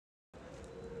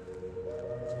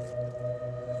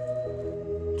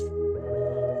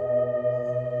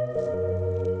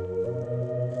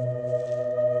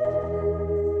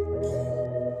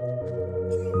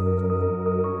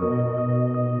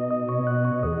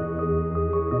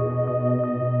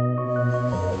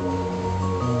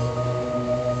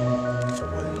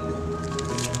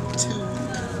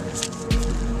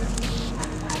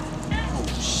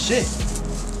shit.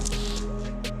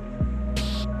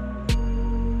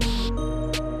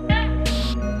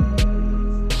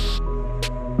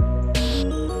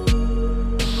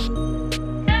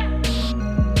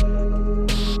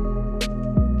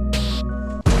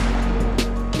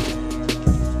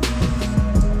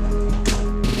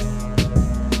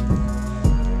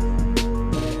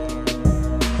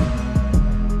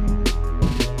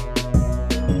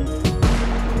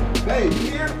 Hey, you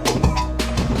here?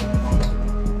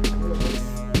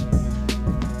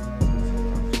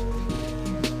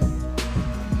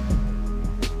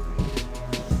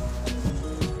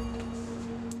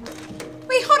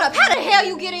 Wait, hold up. How the hell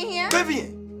you get in here?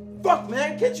 Vivian! Fuck,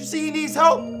 man. Can't you see he needs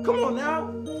help? Come on now.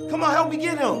 Come on, help me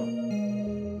get him.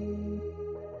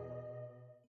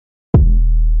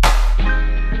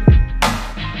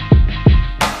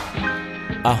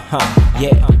 Yeah.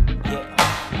 Yeah.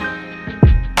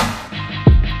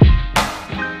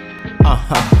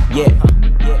 Yeah.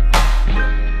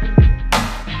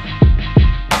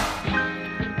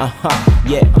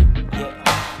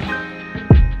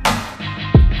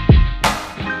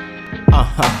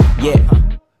 Yeah.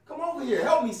 Come over here.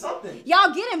 Help me something.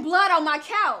 Y'all getting blood on my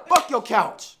couch. Fuck your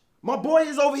couch. My boy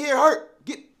is over here hurt.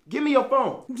 Give me your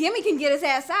phone. Gimme can get his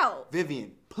ass out.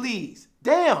 Vivian, please.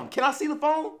 Damn, can I see the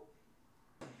phone?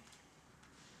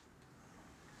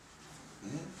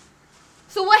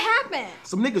 So what happened?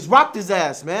 Some niggas rocked his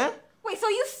ass, man. Wait, so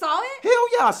you saw it? Hell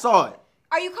yeah, I saw it.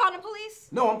 Are you calling the police?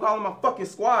 No, I'm calling my fucking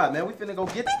squad, man. We finna go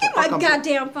get Get my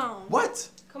goddamn phone. What?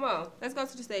 Come on, let's go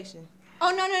to the station. Oh,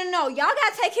 no. Y'all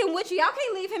gotta take him with you. Y'all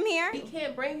can't leave him here. We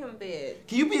can't bring him bed.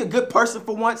 Can you be a good person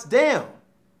for once? Damn.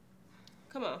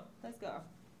 Come on, let's go.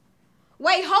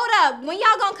 Wait, hold up. When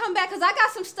y'all gonna come back? Because I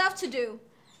got some stuff to do.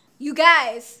 You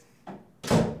guys.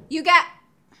 You got...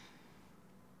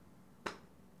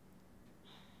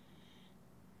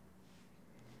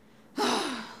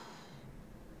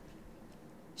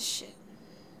 Shit.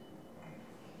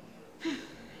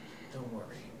 Don't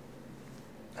worry.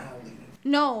 I'll leave.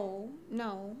 No.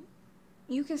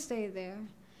 You can stay there.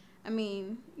 I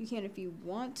mean, you can if you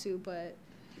want to, but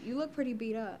you look pretty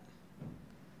beat up.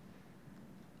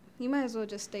 You might as well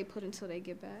just stay put until they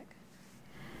get back.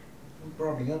 Who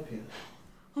brought me up here?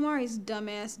 Omari's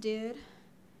dumbass did.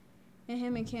 And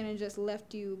him and Canon just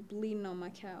left you bleeding on my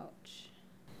couch.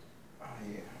 Oh,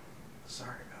 yeah.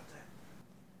 Sorry about that.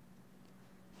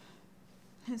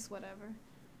 It's whatever.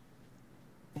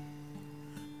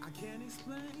 I can't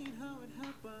explain how it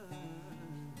happened,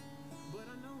 but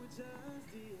I know it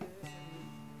just did.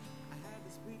 I had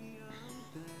this pretty young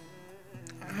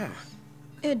thing.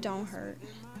 It don't hurt.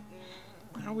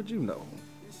 How would you know?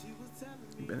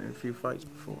 You've been in a few fights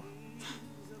before.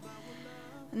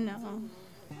 No.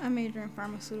 I major in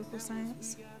pharmaceutical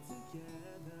science. I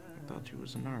thought you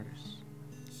was an artist.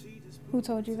 Who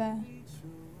told you that?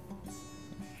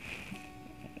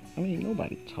 I mean,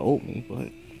 nobody told me,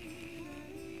 but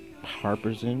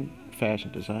Harper's in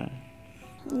fashion design.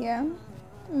 Yeah.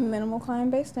 Minimal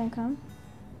client-based income.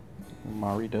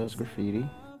 Omari does graffiti.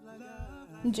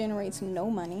 Generates no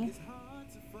money.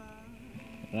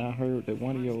 And I heard that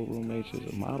one of your roommates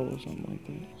is a model or something like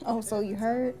that. Oh, so you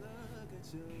heard?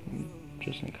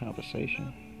 Just in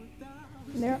conversation.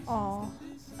 They're all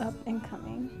up and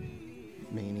coming.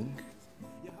 Meaning?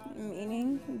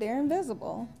 Meaning they're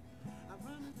invisible.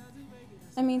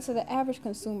 I mean, to the average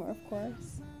consumer, of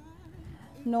course.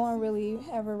 No one really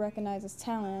ever recognizes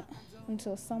talent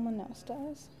until someone else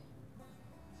does.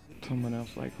 Someone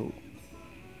else like who?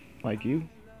 Like you?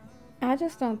 I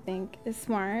just don't think it's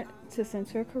smart to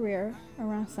center a career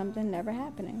around something never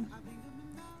happening.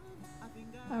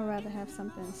 I'd rather have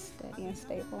something steady and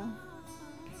stable.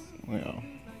 Well,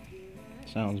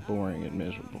 sounds boring and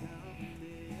miserable.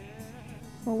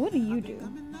 Well, what do you do?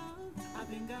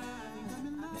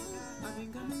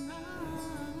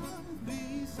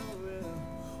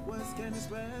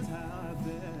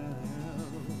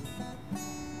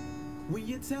 When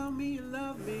you tell me you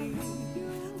love me,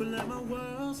 but let my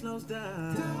world slows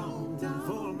down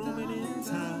for a moment in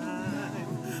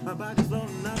time. My body's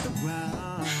floating off the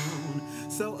ground.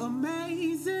 So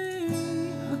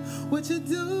amazing what you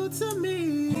do to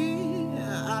me.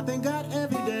 I thank God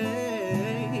every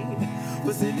day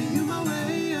for sending you my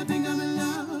way. I think I'm in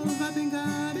love. I think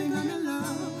I'm in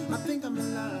love. I think I'm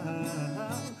in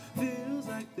love. Feels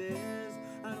like this.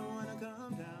 I don't wanna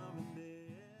come down from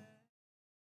there.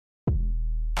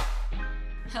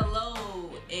 Hello,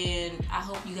 and I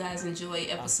hope you guys enjoy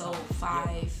episode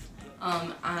 5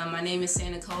 My name is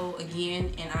Sanicole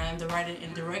again, and I am the writer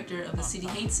and director of The City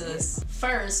Hates Us.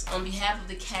 First, on behalf of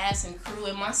the cast and crew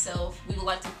and myself, we would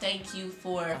like to thank you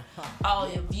for all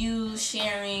your views,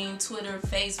 sharing, Twitter,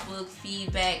 Facebook,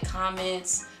 feedback,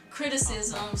 comments,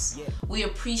 criticisms. We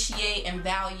appreciate and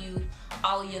value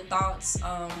all of your thoughts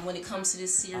when it comes to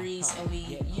this series, and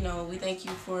we thank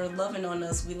you for loving on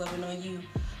us. We loving on you.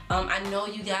 I know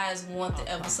you guys want the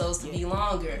episodes to be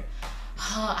longer.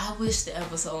 I wish the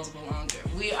episodes were longer.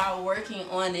 We are working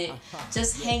on it.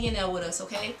 Just hang in there with us,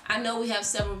 okay? I know we have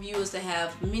several viewers that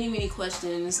have many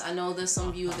questions. I know there's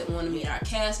some viewers that want to meet our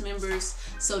cast members.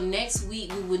 So next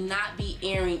week we will not be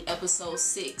airing episode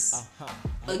 6.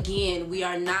 Again, we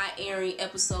are not airing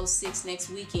episode 6 next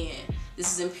weekend.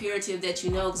 This is imperative that you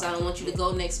know, because I don't want you to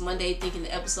go next Monday thinking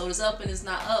the episode is up and it's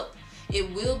not up. It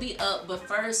will be up, but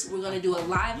first we're going to do a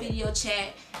live video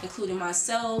chat, including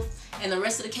myself and the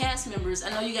rest of the cast members.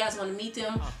 I know you guys want to meet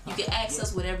them. You can ask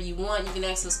us whatever you want. You can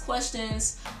ask us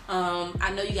questions.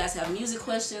 I know you guys have music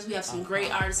questions. We have some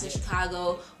great artists in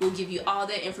Chicago. We'll give you all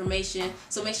that information.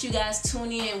 So make sure you guys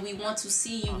tune in. We want to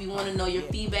see you. We want to know your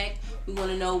feedback. We want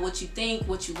to know what you think,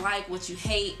 what you like, what you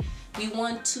hate. We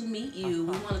want to meet you.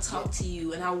 We want to talk to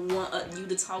you, and I want you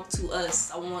to talk to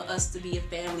us. I want us to be a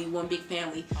family, one big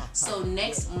family. So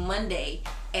next Monday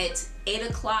at 8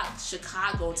 o'clock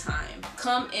Chicago time,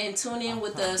 come and tune in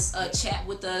with us, chat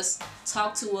with us,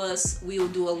 talk to us. We will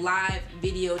do a live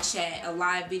video chat, a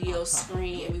live video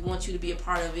screen, and we want you to be a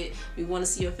part of it. We want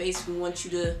to see your face. We want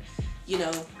you to,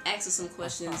 ask us some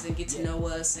questions and get to know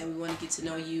us, and we want to get to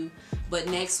know you. But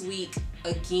next week,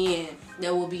 again,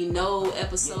 there will be no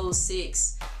episode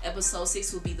 6. Episode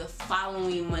 6 will be the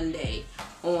following Monday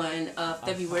on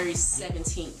February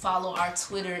 17th. Follow our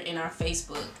Twitter and our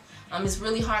Facebook. It's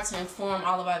really hard to inform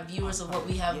all of our viewers of what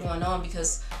we have going on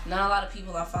because not a lot of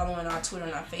people are following our Twitter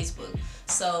and our Facebook.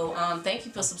 So thank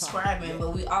you for subscribing,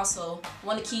 but we also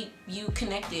want to keep you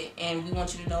connected, and we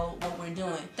want you to know what we're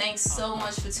doing. Thanks so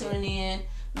much for tuning in.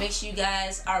 Make sure you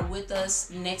guys are with us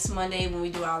next Monday when we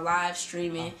do our live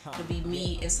streaming. It'll be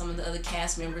me and some of the other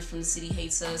cast members from The City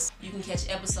Hates Us. You can catch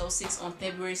episode 6 on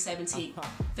February 17th.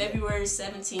 February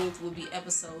 17th will be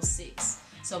episode 6.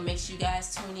 So make sure you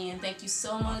guys tune in. Thank you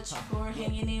so much for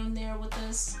hanging in there with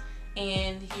us.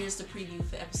 And here's the preview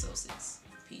for episode 6.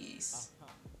 Peace.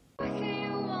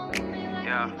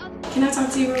 Yeah. Can I talk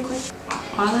to you real quick?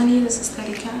 All I need is a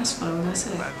steady cash flow, that's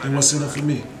it. And what's in it for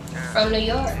me? From New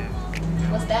York.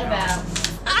 What's that about?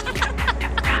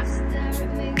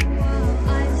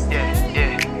 Yeah.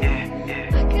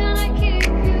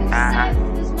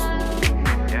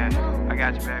 Yeah, I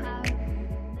got you, baby.